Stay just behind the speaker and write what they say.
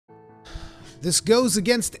This goes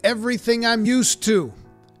against everything I'm used to.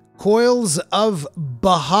 Coils of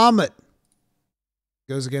Bahamut.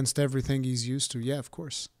 Goes against everything he's used to. Yeah, of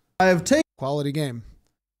course. I have taken quality game.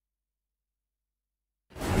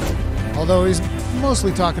 Although he's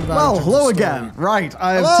mostly talking about... Well, hello again. Right,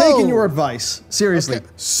 I have taken your advice. Seriously, okay.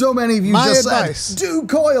 So many of you My just advice. said, do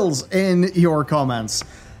coils in your comments.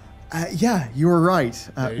 Yeah, you were right.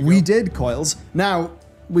 We did coils. Now,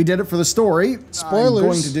 we did it for the story. Spoilers. I'm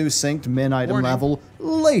going to do synced min-item Warning. level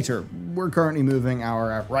later. We're currently moving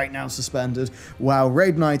our right now suspended WoW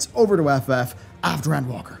Raid Nights over to FF after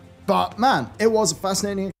Endwalker. But man, it was a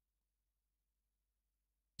fascinating...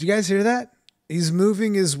 Did you guys hear that? He's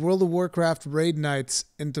moving his World of Warcraft Raid Nights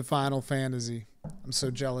into Final Fantasy. I'm so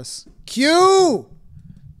jealous. Q!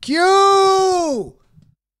 Q!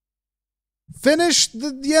 Finish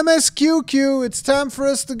the MSQ, Q. It's time for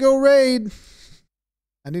us to go raid.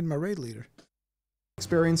 I need my raid leader.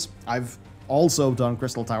 Experience. I've also done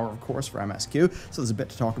Crystal Tower, of course, for MSQ, so there's a bit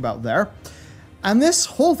to talk about there. And this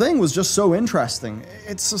whole thing was just so interesting.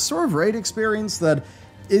 It's a sort of raid experience that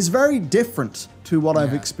is very different to what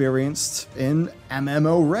I've experienced in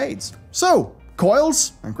MMO raids. So,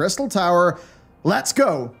 Coils and Crystal Tower, let's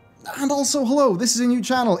go. And also, hello, this is a new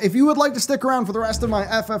channel. If you would like to stick around for the rest of my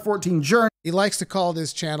FF14 journey... He likes to call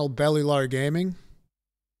this channel Bellular Gaming.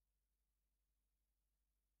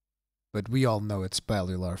 But we all know it's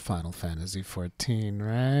Bellular Final Fantasy 14,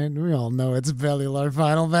 right? We all know it's Bellular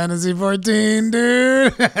Final Fantasy 14,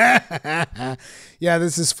 dude! Yeah,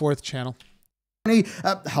 this is 4th channel.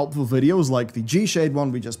 Helpful videos like the G-Shade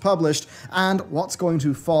one we just published, and what's going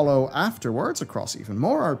to follow afterwards across even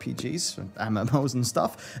more RPGs, and MMOs and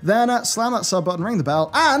stuff, then slam that sub button, ring the bell,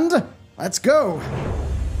 and let's go!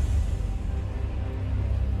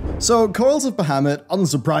 So, Coils of Bahamut,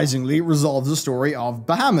 unsurprisingly, resolves the story of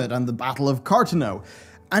Bahamut and the Battle of Cartano.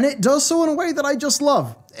 And it does so in a way that I just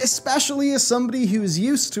love, especially as somebody who's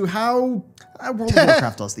used to how World of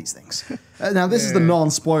Warcraft does these things. Now, this is the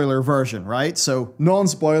non-spoiler version, right? So,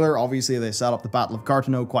 non-spoiler, obviously they set up the Battle of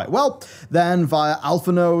Cartano quite well. Then, via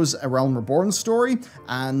Alphino's A Realm Reborn story,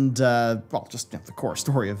 and, well, just the core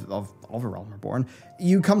story of A Realm Reborn,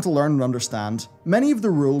 you come to learn and understand many of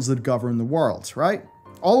the rules that govern the world, right?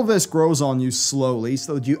 All of this grows on you slowly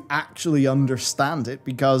so that you actually understand it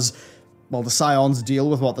because, well, the Scions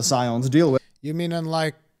deal with what the Scions deal with. You mean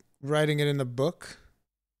unlike writing it in a book?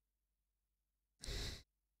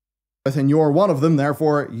 And you're one of them,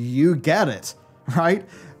 therefore you get it, right?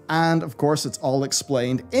 And of course it's all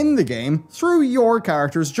explained in the game through your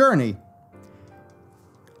character's journey.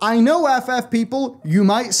 I know FF people, you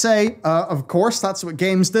might say, of course that's what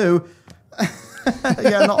games do.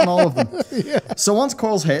 Yeah, not on all of them. Yeah. So once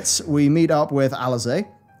Coils hits, we meet up with Alizé,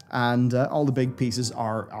 and all the big pieces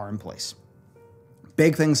are in place.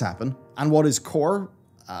 Big things happen, and what is core?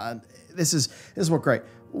 This is what great.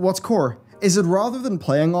 What's core is it rather than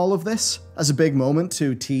playing all of this as a big moment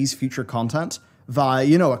to tease future content via,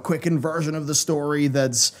 you know, a quickened version of the story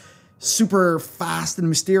that's super fast and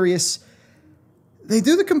mysterious, they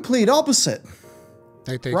do the complete opposite.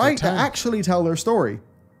 They take right? their To time. actually tell their story.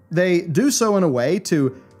 They do so in a way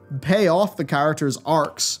to pay off the characters'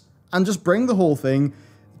 arcs and just bring the whole thing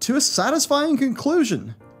to a satisfying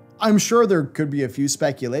conclusion. I'm sure there could be a few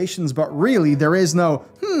speculations, but really there is no,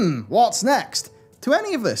 what's next to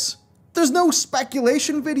any of this. There's no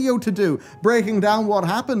speculation video to do, breaking down what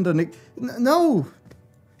happened, and no.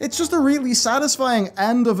 It's just a really satisfying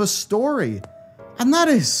end of a story. And that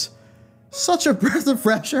is such a breath of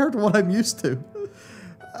fresh air to what I'm used to.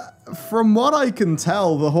 From what I can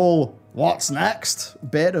tell, the whole what's next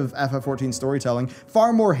bit of FF14 storytelling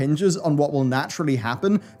far more hinges on what will naturally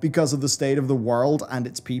happen because of the state of the world and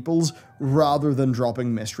its peoples, rather than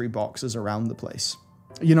dropping mystery boxes around the place.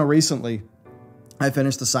 You know, recently, I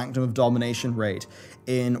finished the Sanctum of Domination raid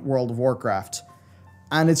in World of Warcraft,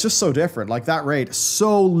 and it's just so different. Like, that raid,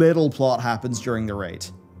 so little plot happens during the raid.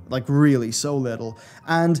 Like, really, so little.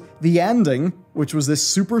 And the ending, which was this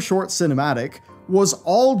super short cinematic, was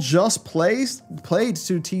all just played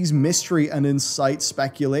to tease mystery and incite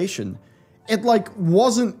speculation. It, like,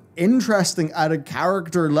 wasn't interesting at a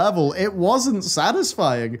character level. It wasn't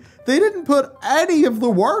satisfying. They didn't put any of the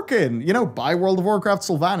work in. You know, buy World of Warcraft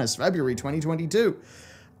Sylvanas, February 2022.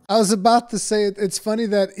 I was about to say, it's funny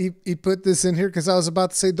that he put this in here because I was about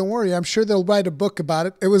to say, don't worry, I'm sure they'll write a book about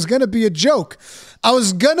it. It was going to be a joke. I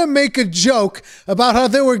was going to make a joke about how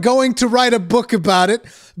they were going to write a book about it,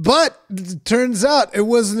 but it turns out it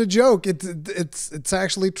wasn't a joke. It's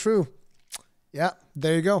actually true. Yeah,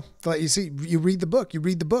 there you go. But you see, you read the book,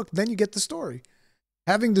 then you get the story.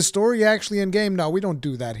 Having the story actually in game, no, we don't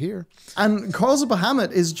do that here. And Coils of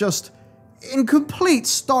Bahamut is just... in complete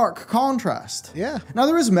stark contrast. Yeah. Now,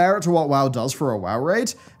 there is merit to what WoW does for a WoW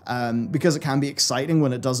raid, because it can be exciting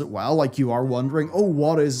when it does it well. Like, you are wondering, oh,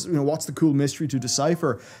 what's the cool mystery to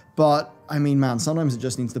decipher? But, I mean, man, sometimes it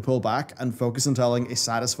just needs to pull back and focus on telling a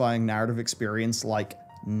satisfying narrative experience, like,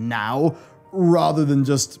 now, rather than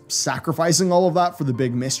just sacrificing all of that for the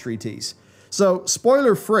big mystery tease. So,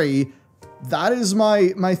 spoiler free, that is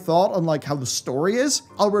my thought on like how the story is.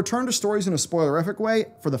 I'll return to stories in a spoilerific way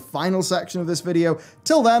for the final section of this video.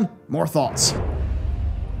 Till then, more thoughts.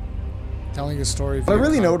 Telling a story. What I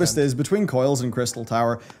really noticed is, between Coils and Crystal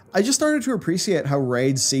Tower, I just started to appreciate how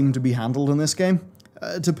raids seem to be handled in this game.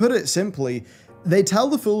 To put it simply, they tell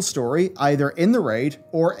the full story either in the raid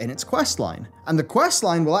or in its questline. And the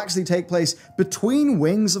questline will actually take place between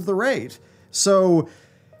wings of the raid. So,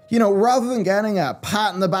 you know, rather than getting a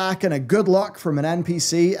pat in the back and a good luck from an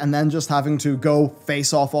NPC and then just having to go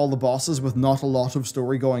face off all the bosses with not a lot of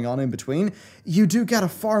story going on in between, you do get a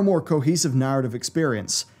far more cohesive narrative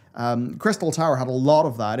experience. Crystal Tower had a lot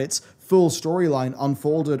of that. Its full storyline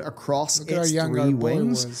unfolded across its 3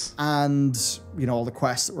 wings and, you know, all the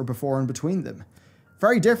quests that were before and between them.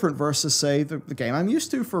 Very different versus, say, the game I'm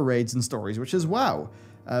used to for raids and stories, which is WoW.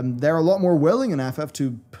 They're a lot more willing in FF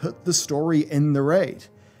to put the story in the raid.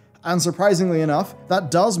 And surprisingly enough,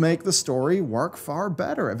 that does make the story work far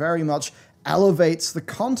better. It very much elevates the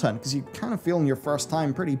content because you kind of feel in your first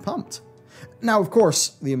time pretty pumped. Now, of course,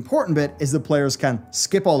 the important bit is that players can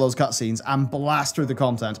skip all those cutscenes and blast through the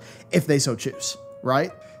content if they so choose,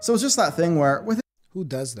 right? So it's just that thing where who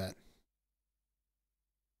does that?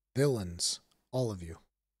 Villains, all of you.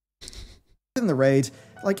 In the raid,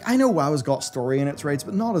 like, I know WoW's got story in its raids,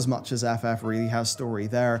 but not as much as FF really has story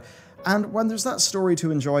there. And when there's that story to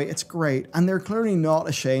enjoy, it's great. And they're clearly not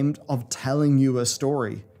ashamed of telling you a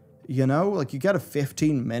story. You know, like, you get a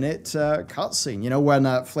 15-minute cutscene, you know,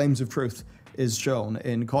 when Flames of Truth is shown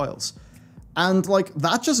in Coils. And, like,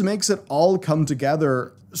 that just makes it all come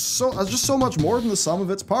together just so much more than the sum of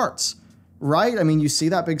its parts. Right? I mean, you see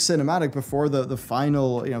that big cinematic before the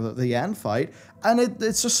final, you know, the end fight, and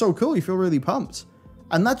it's just so cool. You feel really pumped.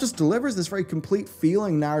 And that just delivers this very complete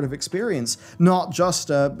feeling narrative experience, not just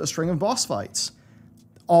a string of boss fights.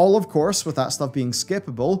 All, of course, with that stuff being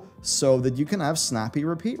skippable so that you can have snappy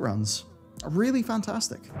repeat runs. Really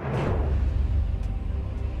fantastic.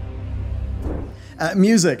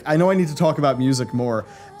 Music. I know I need to talk about music more.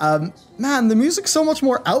 Man, the music's so much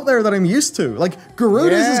more out there than I'm used to. Like,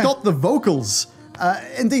 Garuda's has got the vocals.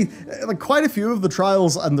 Indeed, like, quite a few of the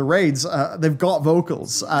trials and the raids, they've got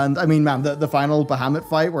vocals. And I mean, man, the final Bahamut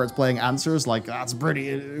fight where it's playing answers, like, that's pretty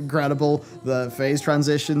incredible. The phase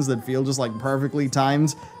transitions that feel just like perfectly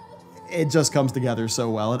timed. It just comes together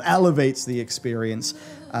so well. It elevates the experience.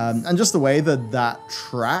 And just the way that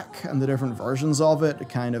track and the different versions of it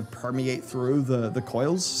kind of permeate through the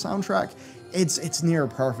Coils soundtrack, it's near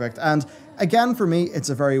perfect. And again, for me, it's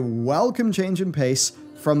a very welcome change in pace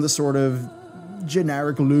from the sort of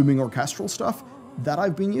generic looming orchestral stuff that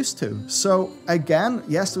I've been used to. So again,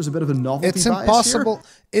 yes, there's a bit of a novelty bias here. It's impossible.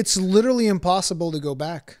 It's literally impossible to go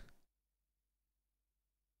back.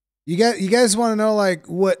 You guys want to know, like,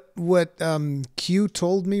 what Q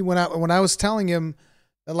told me when I was telling him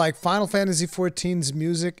that, like, Final Fantasy XIV's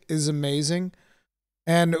music is amazing,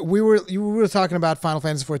 and we were talking about Final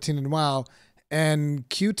Fantasy XIV and WoW, and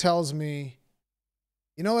Q tells me,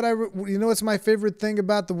 you know what's my favorite thing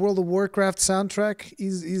about the World of Warcraft soundtrack?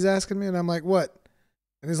 He's asking me, and I'm like, what?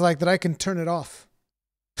 And he's like, that I can turn it off.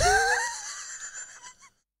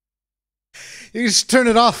 You just turn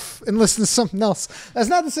it off and listen to something else. That's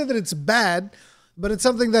not to say that it's bad, but it's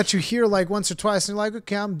something that you hear like once or twice and you're like,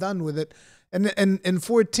 okay, I'm done with it. And in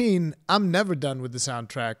 14, I'm never done with the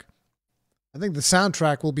soundtrack. I think the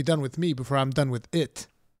soundtrack will be done with me before I'm done with it.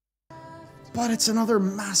 But it's another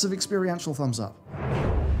massive experiential thumbs up.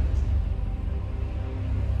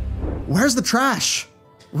 Where's the trash?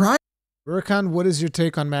 Right? Rurikhan, what is your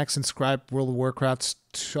take on Max and Scribe, World of Warcraft's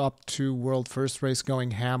top 2 world first race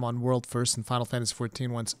going ham on world first in Final Fantasy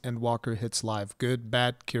XIV once Endwalker hits live? Good,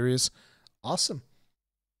 bad, curious? Awesome.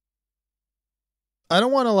 I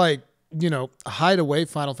don't want to, like, you know, hide away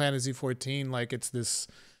Final Fantasy XIV like it's this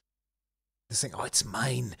thing, oh, it's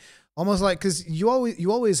mine. Almost like, because you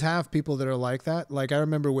always have people that are like that. Like, I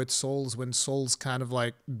remember with Souls, when Souls kind of,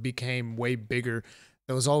 like, became way bigger,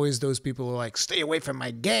 there was always those people who were like, stay away from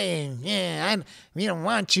my game. Yeah, we don't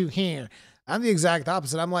want you here. I'm the exact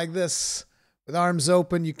opposite. I'm like this, with arms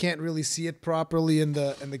open. You can't really see it properly in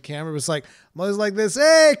the camera. It's like, I'm always like this,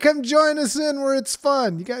 hey, come join us in where it's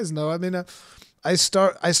fun. You guys know. I mean, I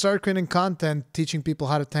started creating content teaching people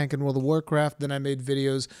how to tank in World of Warcraft. Then I made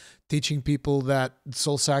videos teaching people that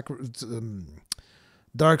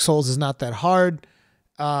Dark Souls is not that hard.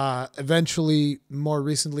 Eventually, more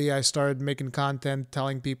recently, I started making content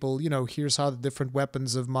telling people, you know, here's how the different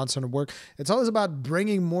weapons of Monster Hunter work. It's always about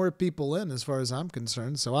bringing more people in as far as I'm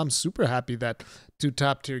concerned. So I'm super happy that 2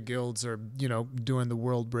 top tier guilds are, you know, doing the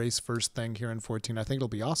world race first thing here in 14. I think it'll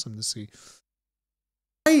be awesome to see.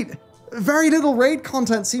 Right. Very little raid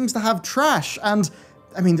content seems to have trash, and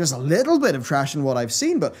I mean, there's a little bit of trash in what I've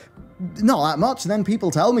seen, but not that much. And then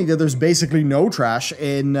people tell me that there's basically no trash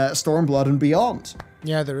in Stormblood and beyond.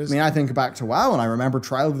 Yeah, there is. I mean, I think back to WoW, and I remember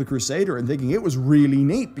Trial of the Crusader and thinking it was really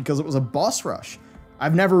neat because it was a boss rush.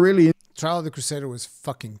 I've never really... Trial of the Crusader was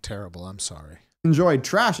fucking terrible, I'm sorry. ...enjoyed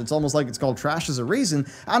trash. It's almost like it's called trash as a reason,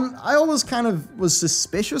 and I always kind of was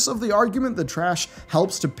suspicious of the argument that trash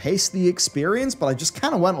helps to pace the experience, but I just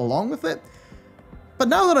kind of went along with it. But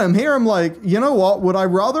now that I'm here, I'm like, you know what? Would I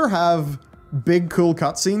rather have big, cool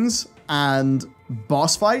cutscenes and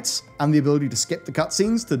boss fights and the ability to skip the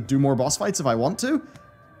cutscenes to do more boss fights if I want to?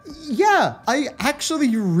 Yeah, I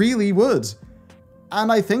actually really would.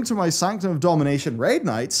 And I think to my Sanctum of Domination raid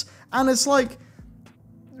nights, and it's like,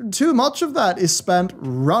 too much of that is spent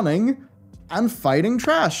running and fighting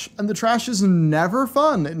trash, and the trash is never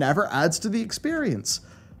fun. It never adds to the experience.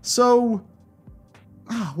 So,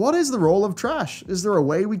 what is the role of trash? Is there a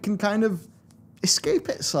way we can kind of escape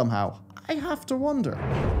it somehow? I have to wonder.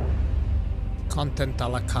 Content a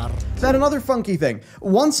la carte. Then another funky thing.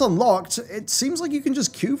 Once unlocked, it seems like you can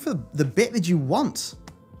just queue for the bit that you want.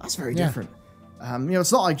 That's very different. You know,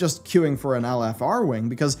 it's not like just queuing for an LFR wing,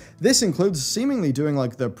 because this includes seemingly doing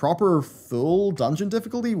like the proper full dungeon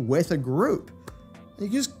difficulty with a group. You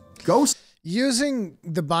can just go... Using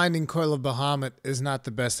the Binding Coil of Bahamut is not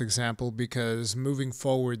the best example, because moving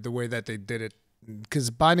forward the way that they did it, because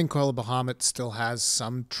Binding Coil of Bahamut still has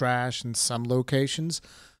some trash in some locations,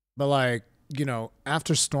 but like, you know,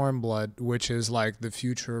 after Stormblood, which is like the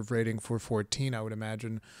future of raiding for 14, I would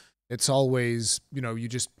imagine, it's always, you know, you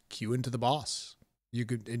just queue into the boss. You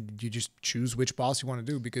just choose which boss you want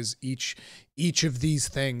to do, because each of these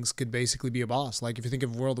things could basically be a boss. Like if you think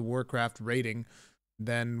of World of Warcraft raiding,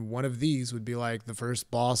 then one of these would be like the first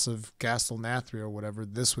boss of Castle Nathria or whatever.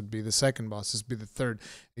 This would be the second boss. This would be the third.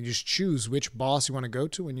 And you just choose which boss you want to go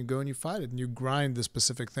to, and you go and you fight it, and you grind the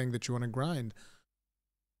specific thing that you want to grind.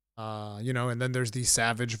 You know, and then there's the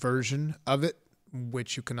Savage version of it,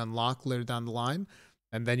 which you can unlock later down the line,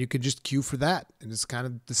 and then you could just queue for that, and it's kind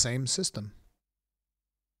of the same system.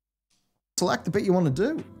 Select the bit you want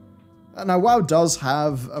to do. Now, WoW does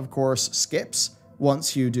have, of course, skips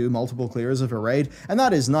once you do multiple clears of a raid, and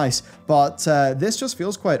that is nice, but this just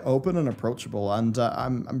feels quite open and approachable, and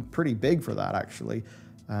I'm pretty big for that, actually.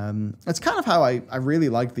 It's kind of how I really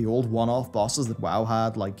liked the old one-off bosses that WoW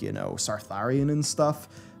had, like, you know, Sartharian and stuff.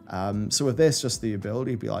 So with this, just the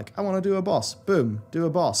ability to be like, I want to do a boss. Boom, do a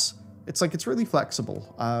boss. It's like, it's really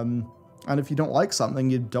flexible. And if you don't like something,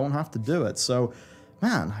 you don't have to do it. So,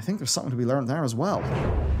 man, I think there's something to be learned there as well.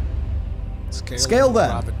 Scale then.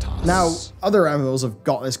 Gravitas. Now, other MMOs have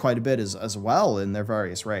got this quite a bit as well in their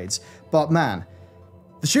various raids. But man,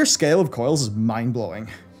 the sheer scale of Coils is mind-blowing.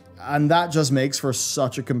 And that just makes for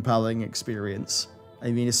such a compelling experience. I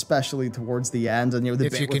mean, especially towards the end, and you know, the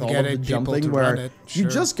bit with all of the jumping where you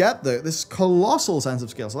just get this colossal sense of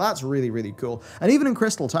scale. So that's really, really cool. And even in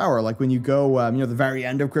Crystal Tower, like when you go, you know, the very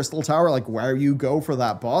end of Crystal Tower, like where you go for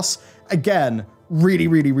that boss, again, really,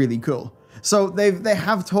 really, really cool. So they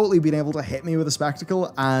have totally been able to hit me with a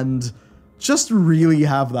spectacle and just really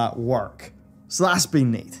have that work. So that's been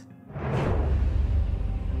neat.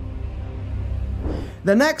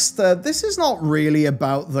 The next, this is not really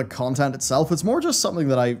about the content itself, it's more just something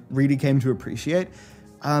that I really came to appreciate.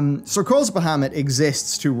 So Coils of Bahamut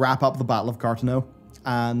exists to wrap up the Battle of Carteneau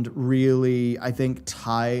and really, I think,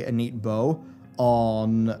 tie a neat bow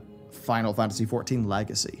on Final Fantasy XIV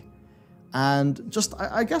Legacy. And just,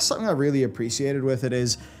 I guess something I really appreciated with it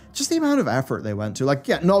is just the amount of effort they went to. Like,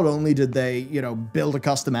 yeah, not only did they, you know, build a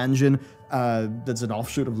custom engine that's an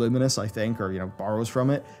offshoot of Luminous, I think, or, you know, borrows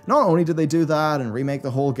from it. Not only did they do that and remake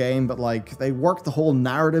the whole game, but, like, they worked the whole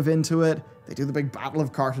narrative into it. They do the big Battle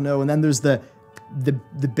of Carteneau, and then there's the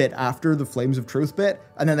bit after, the Flames of Truth bit,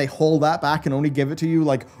 and then they hold that back and only give it to you,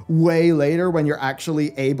 like, way later when you're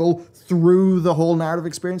actually able, through the whole narrative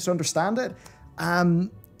experience, to understand it.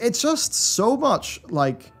 It's just so much,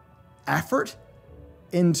 like, effort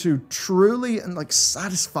into truly and like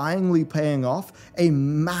satisfyingly paying off a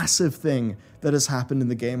massive thing that has happened in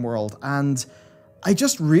the game world. And I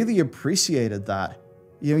just really appreciated that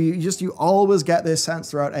You know, you always get this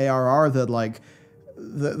sense throughout ARR that like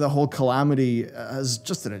the whole calamity has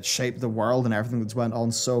just that it shaped the world and everything that's went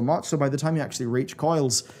on so much. So by the time you actually reach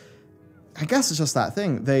Coils, I guess it's just that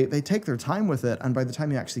thing. They take their time with it, and by the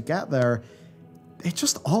time you actually get there, it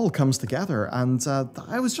just all comes together, and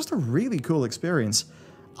it was just a really cool experience.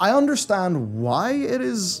 I understand why it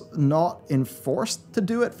is not enforced to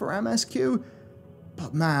do it for MSQ,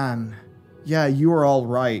 but man, yeah, you are all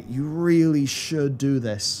right. You really should do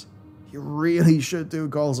this. You really should do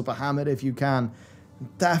Coils of Bahamut if you can.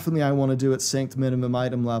 Definitely I want to do it synced minimum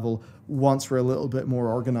item level once we're a little bit more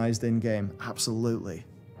organized in-game. Absolutely.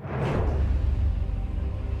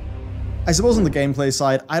 I suppose on the gameplay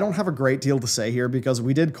side, I don't have a great deal to say here because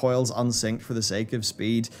we did Coils unsynced for the sake of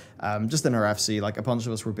speed. Just in our FC, like a bunch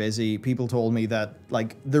of us were busy. People told me that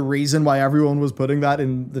like the reason why everyone was putting that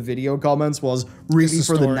in the video comments was really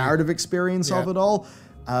for the narrative experience of it all.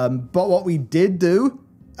 But what we did do,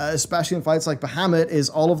 especially in fights like Bahamut, is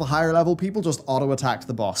all of the higher level people just auto-attacked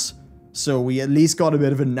the boss. So we at least got a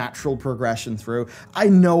bit of a natural progression through. I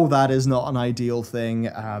know that is not an ideal thing,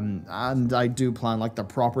 and I do plan like the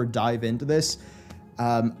proper dive into this.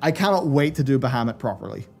 I cannot wait to do Bahamut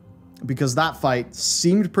properly, because that fight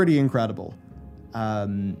seemed pretty incredible.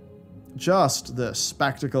 Just the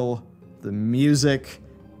spectacle, the music,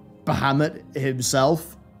 Bahamut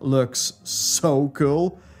himself looks so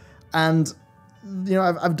cool. And you know,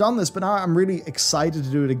 I've done this, but now I'm really excited to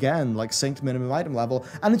do it again, like synced minimum item level.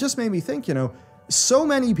 And it just made me think, you know, so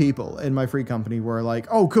many people in my free company were like,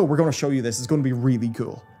 oh, cool, we're going to show you this. It's going to be really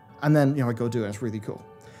cool. And then, you know, I go do it and it's really cool.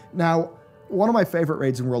 Now, one of my favorite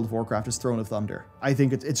raids in World of Warcraft is Throne of Thunder. I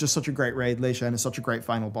think it's just such a great raid. Lei Shen is such a great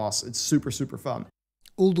final boss. It's super, super fun.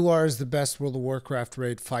 Ulduar is the best World of Warcraft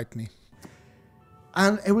raid. Fight me.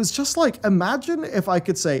 And it was just like, imagine if I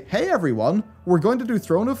could say, hey everyone, we're going to do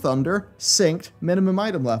Throne of Thunder, synced, minimum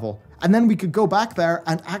item level. And then we could go back there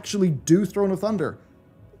and actually do Throne of Thunder.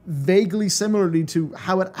 Vaguely similarly to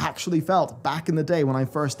how it actually felt back in the day when I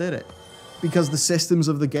first did it. Because the systems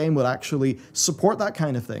of the game would actually support that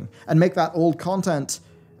kind of thing and make that old content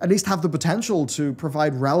at least have the potential to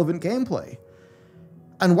provide relevant gameplay.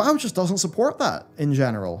 And WoW just doesn't support that in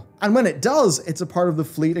general. And when it does, it's a part of the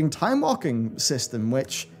fleeting time walking system,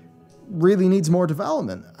 which really needs more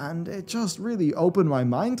development. And it just really opened my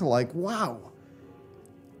mind to like, wow,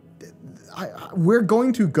 we're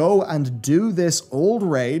going to go and do this old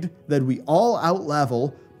raid that we all out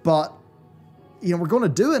level, but you know, we're going to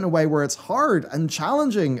do it in a way where it's hard and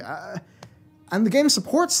challenging. And the game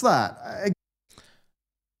supports that.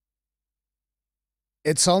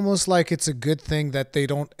 It's almost like it's a good thing that they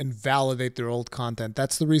don't invalidate their old content.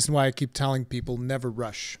 That's the reason why I keep telling people never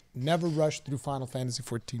rush. Never rush through Final Fantasy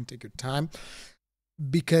XIV. Take your time,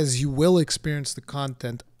 because you will experience the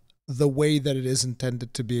content the way that it is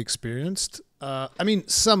intended to be experienced. I mean,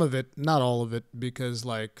 some of it, not all of it, because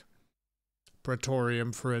like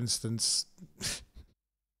Praetorium, for instance,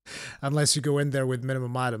 unless you go in there with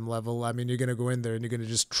minimum item level, I mean, you're going to go in there and you're going to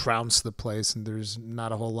just trounce the place, and there's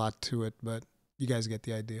not a whole lot to it, but you guys get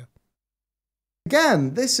the idea.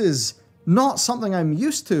 Again, this is not something I'm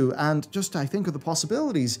used to, and just I think of the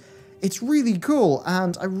possibilities. It's really cool,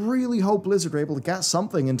 and I really hope Blizzard are able to get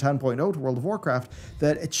something in 10.0 to World of Warcraft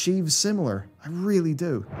that achieves similar. I really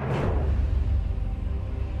do.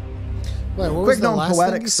 Wait, what Quick was the note on last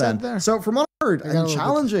poetics thing you said then. there? So from what I heard, and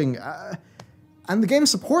challenging, and the game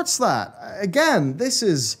supports that. Again, this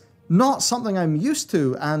is not something I'm used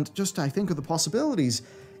to, and just I think of the possibilities.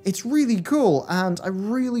 It's really cool, and I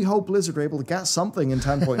really hope Blizzard are able to get something in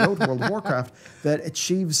 10.0 to World of Warcraft that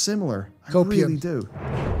achieves similar. I really do.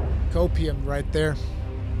 Copium right there.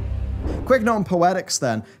 Quick note on poetics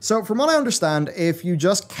then. So from what I understand, if you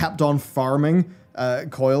just kept on farming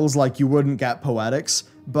coils, like you wouldn't get poetics.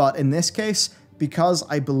 But in this case, because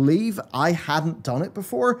I believe I hadn't done it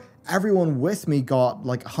before, everyone with me got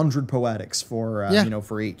like 100 poetics for you know,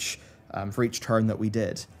 for each turn that we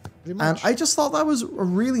did. And I just thought that was a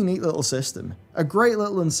really neat little system. A great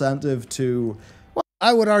little incentive to... Well,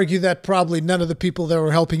 I would argue that probably none of the people that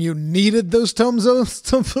were helping you needed those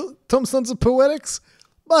tomestones of poetics.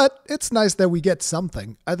 But it's nice that we get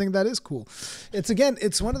something. I think that is cool.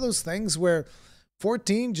 It's one of those things where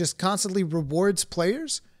 14 just constantly rewards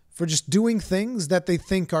players for just doing things that they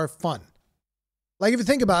think are fun. Like if you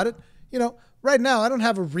think about it, you know, right now I don't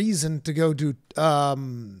have a reason to go do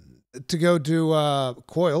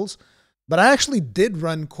coils, but I actually did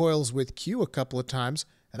run coils with Q a couple of times,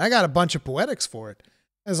 and I got a bunch of poetics for it.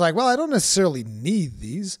 I was like, well, I don't necessarily need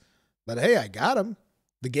these, but hey, I got them.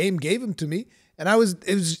 The game gave them to me, and it was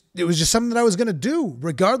just something that I was going to do,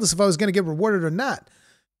 regardless if I was going to get rewarded or not.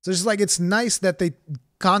 So it's just like, it's nice that they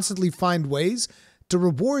constantly find ways to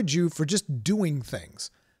reward you for just doing things.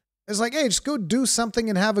 It's like, hey, just go do something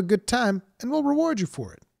and have a good time, and we'll reward you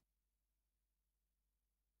for it.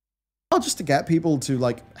 Just to get people to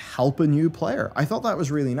like help a new player. I thought that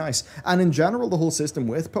was really nice. And in general, the whole system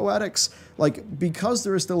with Poetics, like because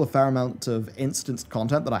there is still a fair amount of instanced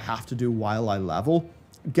content that I have to do while I level,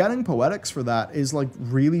 getting Poetics for that is like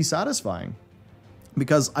really satisfying.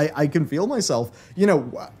 Because I can feel myself, you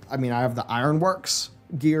know, I mean, I have the Ironworks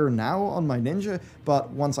gear now on my ninja,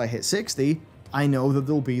 but once I hit 60, I know that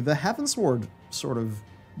there'll be the Heavensward sort of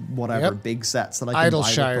whatever big sets that I can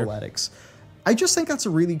buy with Poetics. I just think that's a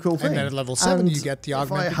really cool thing. And then at level 7, you get the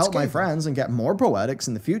augmented If I help my friends and get more Poetics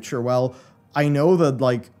in the future, well, I know that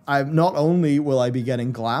like I'm not only will I be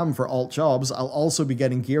getting glam for alt jobs, I'll also be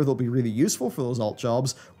getting gear that'll be really useful for those alt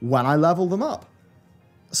jobs when I level them up.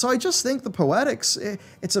 So I just think the Poetics,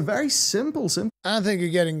 it's a very simple. I don't think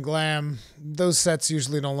you're getting glam. Those sets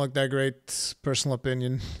usually don't look that great, personal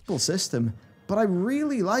opinion. System. But I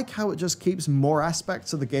really like how it just keeps more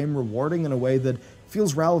aspects of the game rewarding in a way that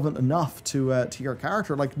feels relevant enough to your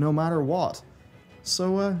character, like no matter what.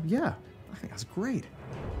 So yeah, I think that's great.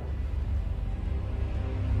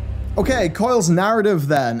 Okay, Coil's narrative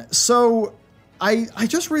then. So I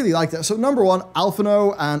just really like that. So number one,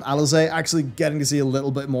 Alphino and Alize, actually getting to see a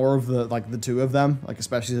little bit more of the two of them, like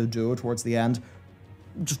especially the duo towards the end.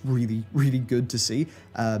 Just really, really good to see.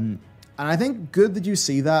 And I think good that you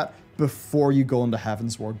see that before you go into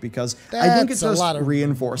Heavensward, because I think it just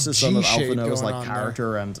reinforces some of Alphino's like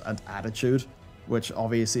character and attitude, which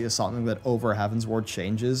obviously is something that over Heavensward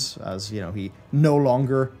changes as, you know, he no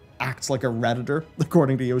longer acts like a Redditor,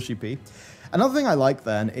 according to Yoshi P. Another thing I like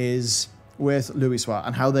then is with Louisoix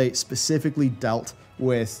and how they specifically dealt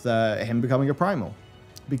with him becoming a primal,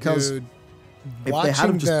 because if they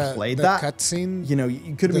hadn't just played that cutscene, you know,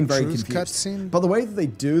 you could have been very confused. But the way that they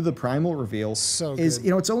do the primal reveal is,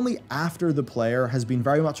 you know, it's only after the player has been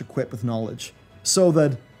very much equipped with knowledge, so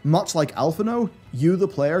that much like Alphino, you the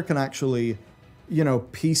player can actually, you know,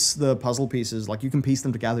 piece the puzzle pieces, like you can piece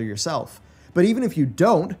them together yourself. But even if you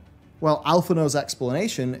don't, well, Alphino's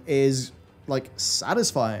explanation is like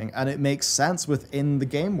satisfying and it makes sense within the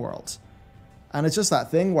game world. And it's just that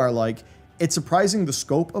thing where like it's surprising the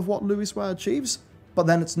scope of what Louisoix achieves, but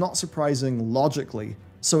then it's not surprising logically.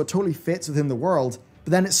 So it totally fits within the world,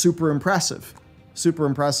 but then it's super impressive. Super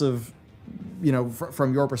impressive, you know,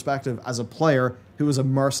 from your perspective as a player who is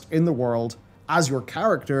immersed in the world as your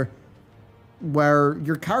character, where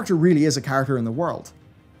your character really is a character in the world.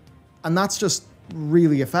 And that's just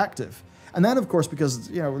really effective. And then, of course, because,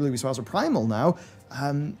 you know, Louisoix are primal now,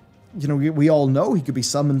 you know, we all know he could be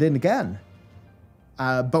summoned in again.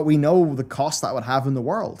 But we know the cost that would have in the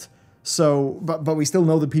world. So, but we still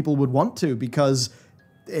know that people would want to, because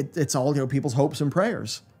it's all, you know, people's hopes and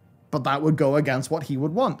prayers. But that would go against what he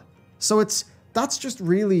would want. So that's just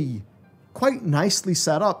really quite nicely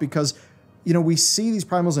set up, because, you know, we see these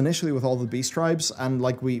primals initially with all the beast tribes, and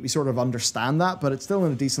like we sort of understand that, but it's still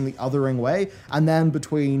in a decently othering way. And then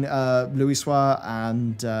between Louisoix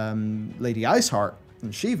and Lady Iceheart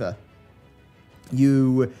and Shiva,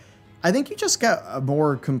 I think you just get a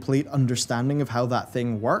more complete understanding of how that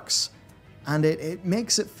thing works, and it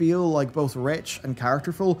makes it feel like both rich and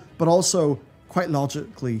characterful, but also quite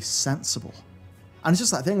logically sensible. And it's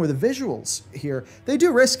just that thing where the visuals here, they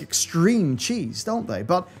do risk extreme cheese, don't they?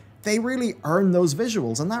 But they really earn those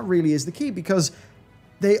visuals, and that really is the key, because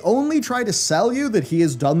they only try to sell you that he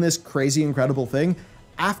has done this crazy, incredible thing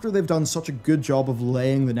after they've done such a good job of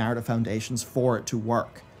laying the narrative foundations for it to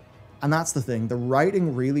work. And that's the thing, the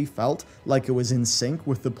writing really felt like it was in sync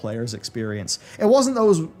with the player's experience. It wasn't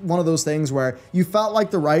one of those things where you felt like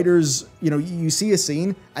the writers, you know, you see a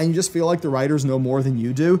scene and you just feel like the writers know more than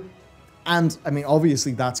you do. And, I mean,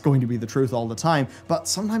 obviously that's going to be the truth all the time, but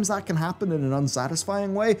sometimes that can happen in an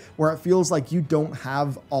unsatisfying way, where it feels like you don't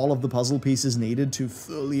have all of the puzzle pieces needed to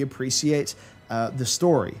fully appreciate the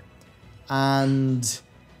story. And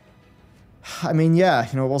I mean, yeah,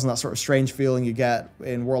 you know, it wasn't that sort of strange feeling you get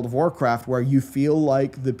in World of Warcraft, where you feel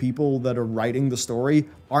like the people that are writing the story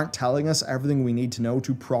aren't telling us everything we need to know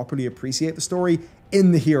to properly appreciate the story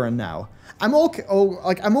in the here and now. I'm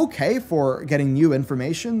okay for getting new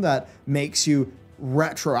information that makes you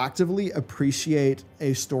retroactively appreciate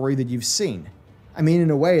a story that you've seen. I mean, in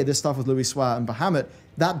a way, this stuff with Louisoix and Bahamut,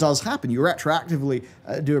 that does happen. You retroactively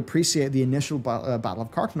do appreciate the initial Battle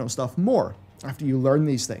of Carteneau stuff more after you learn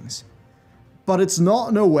these things. But it's not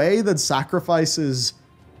in a way that sacrifices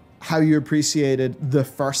how you appreciated the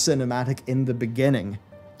first cinematic in the beginning.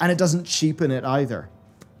 And it doesn't cheapen it either.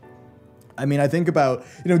 I mean, I think about,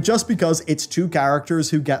 just because it's two characters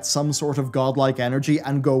who get some sort of godlike energy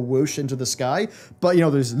and go whoosh into the sky, but,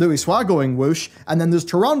 there's Louisoix going whoosh, and then there's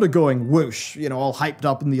Tyrande going whoosh, all hyped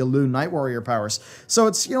up in the Elune Night Warrior powers. So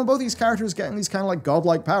it's, both these characters getting these kind of like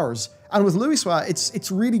godlike powers. And with Louisoix,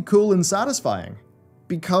 it's really cool and satisfying,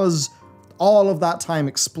 because all of that time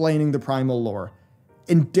explaining the primal lore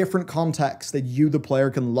in different contexts that you, the player,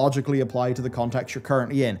 can logically apply to the context you're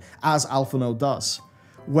currently in, as Alphinaud does.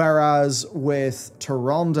 Whereas with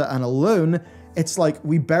Tyrande and Elune, it's like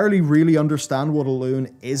we barely really understand what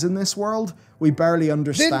Elune is in this world. We barely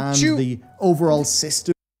understand the overall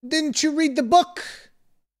system. Didn't you read the book?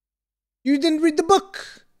 You didn't read the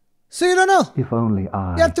book, so you don't know. If only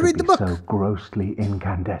I you have to read the book. So grossly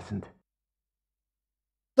incandescent.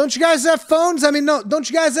 Don't you guys have phones? I mean, no. Don't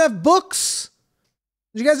you guys have books?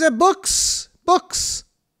 Don't you guys have books? Books.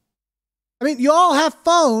 I mean, you all have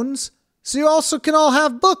phones. So you also can all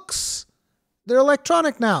have books. They're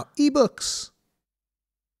electronic now. Ebooks.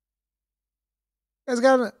 You guys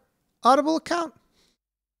got an Audible account?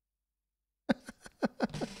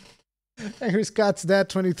 Angry Scott's Dad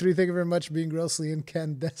 23. Thank you very much for being grossly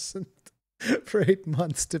incandescent for 8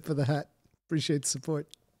 months. Tip of the hat. Appreciate the support.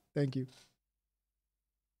 Thank you.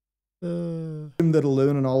 That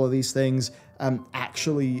Elune and all of these things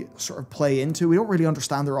actually sort of play into. We don't really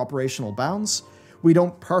understand their operational bounds. We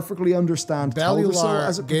don't perfectly understand Bellular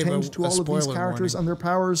as it pertains to all of these characters and their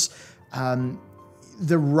powers.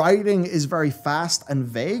 The writing is very fast and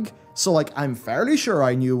vague, so like I'm fairly sure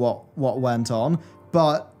I knew what went on,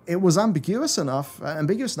 but it was ambiguous enough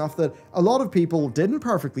that a lot of people didn't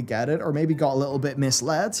perfectly get it, or maybe got a little bit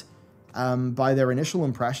misled by their initial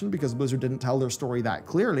impression because Blizzard didn't tell their story that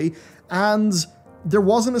clearly, and there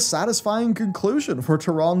wasn't a satisfying conclusion for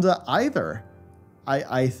Tyrande either.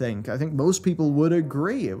 I think most people would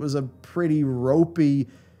agree. It was a pretty ropey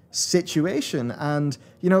situation. And,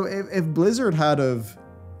 if Blizzard had have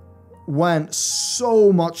went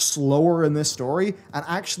so much slower in this story and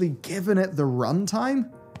actually given it the runtime,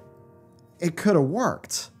 it could have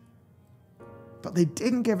worked. But they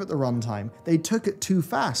didn't give it the runtime. They took it too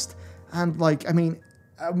fast. And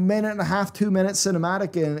a minute and a half, 2 minute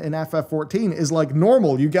cinematic in FF14 is like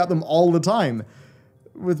normal. You get them all the time.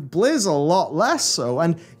 With Blizz, a lot less so,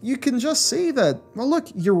 and you can just see that, well, look,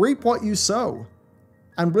 you reap what you sow.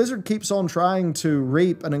 And Blizzard keeps on trying to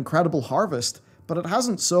reap an incredible harvest, but it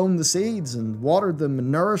hasn't sown the seeds and watered them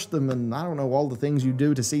and nourished them and, I don't know, all the things you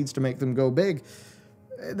do to seeds to make them go big.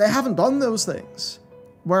 They haven't done those things.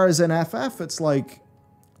 Whereas in FF, it's like,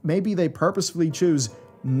 maybe they purposefully choose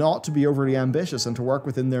not to be overly ambitious and to work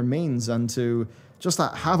within their means and to just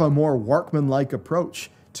have a more workmanlike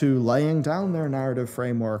approach to laying down their narrative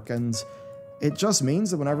framework, and it just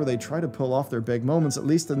means that whenever they try to pull off their big moments, at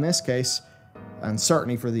least in this case, and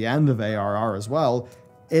certainly for the end of ARR as well,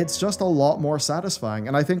 it's just a lot more satisfying.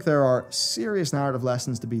 And I think there are serious narrative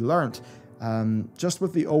lessons to be learnt, just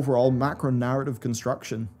with the overall macro narrative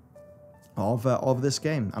construction of this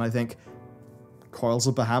game. And I think Coils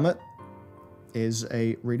of Bahamut is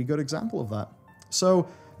a really good example of that. So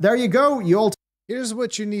there you go. You all. Here's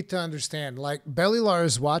what you need to understand. Like, Bellular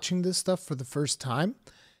is watching this stuff for the first time,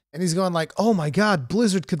 and he's going like, oh my God,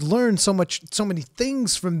 Blizzard could learn so many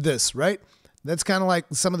things from this, right? That's kind of like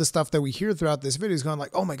some of the stuff that we hear throughout this video. He's going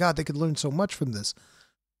like, oh my God, they could learn so much from this.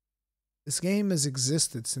 This game has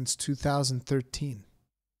existed since 2013.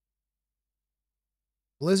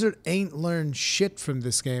 Blizzard ain't learned shit from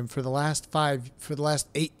this game for the last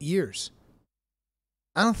 8 years.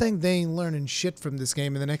 I don't think they ain't learning shit from this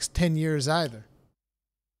game in the next 10 years either.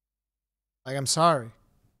 Like, I'm sorry.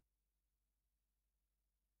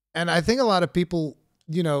 And I think a lot of people,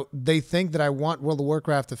 they think that I want World of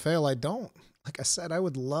Warcraft to fail. I don't. Like I said, I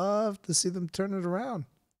would love to see them turn it around.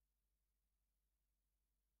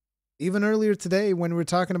 Even earlier today when we were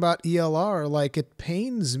talking about ELR, like, it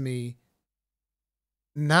pains me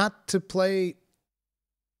not to play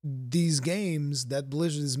these games that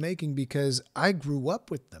Blizzard is making because I grew up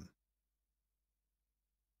with them.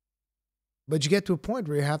 But you get to a point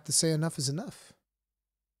where you have to say enough is enough.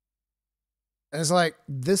 And it's like,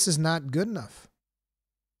 this is not good enough.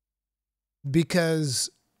 Because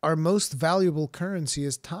our most valuable currency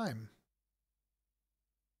is time.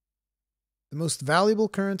 The most valuable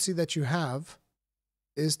currency that you have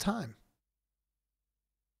is time.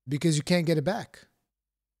 Because you can't get it back.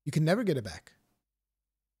 You can never get it back.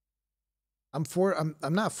 I'm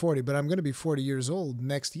not 40, but I'm going to be 40 years old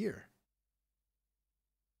next year.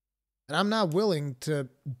 And I'm not willing to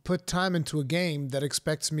put time into a game that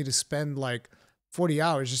expects me to spend like 40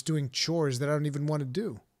 hours just doing chores that I don't even want to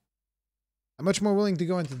do. I'm much more willing to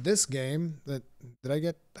go into this game.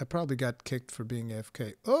 I probably got kicked for being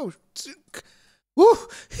AFK. Oh, woo!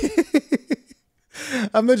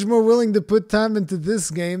 I'm much more willing to put time into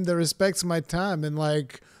this game that respects my time. And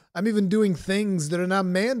like, I'm even doing things that are not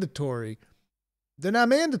mandatory. They're not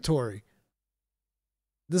mandatory.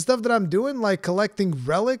 The stuff that I'm doing, like collecting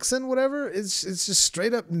relics and whatever, it's just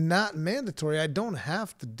straight up not mandatory. I don't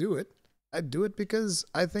have to do it. I do it because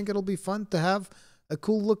I think it'll be fun to have a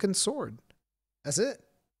cool looking sword. That's it.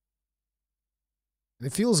 And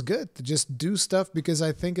it feels good to just do stuff because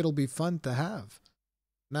I think it'll be fun to have.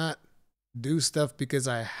 Not do stuff because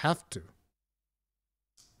I have to.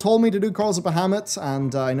 Told me to do Coils of Bahamut,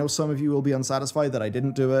 and I know some of you will be unsatisfied that I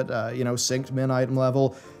didn't do it, synced min item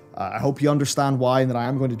level. I hope you understand why and that I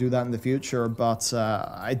am going to do that in the future, but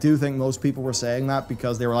I do think most people were saying that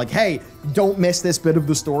because they were like, hey, don't miss this bit of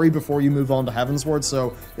the story before you move on to Heavensward,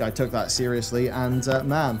 so yeah, I took that seriously, and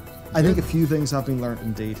man, I think a few things have been learnt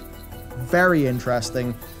indeed. Very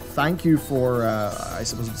interesting. Thank you for, I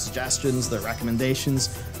suppose, the suggestions, the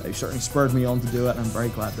recommendations. You certainly spurred me on to do it, and I'm very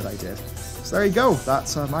glad that I did. So there you go,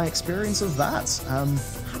 that's my experience of that.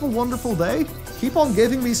 Have a wonderful day. Keep on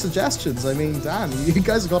giving me suggestions. I mean, damn, you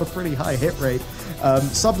guys have got a pretty high hit rate.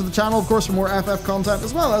 Sub to the channel, of course, for more FF content,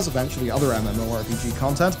 as well as eventually other MMORPG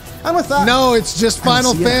content. And with that... No, it's just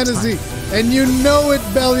Final Fantasy. And you know it,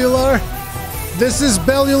 Bellular. This is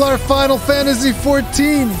Bellular Final Fantasy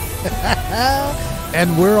 14.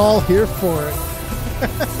 And we're all here for it.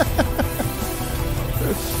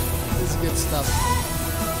 This is good stuff.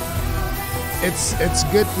 It's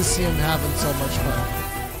good to see him having so much fun.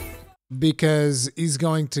 Because he's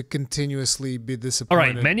going to continuously be disappointed.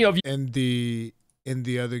 All right, many of you in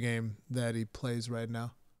the other game that he plays right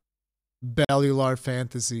now. Bellular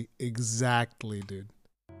Fantasy. Exactly, dude.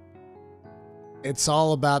 It's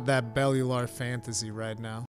all about that Bellular Fantasy right now.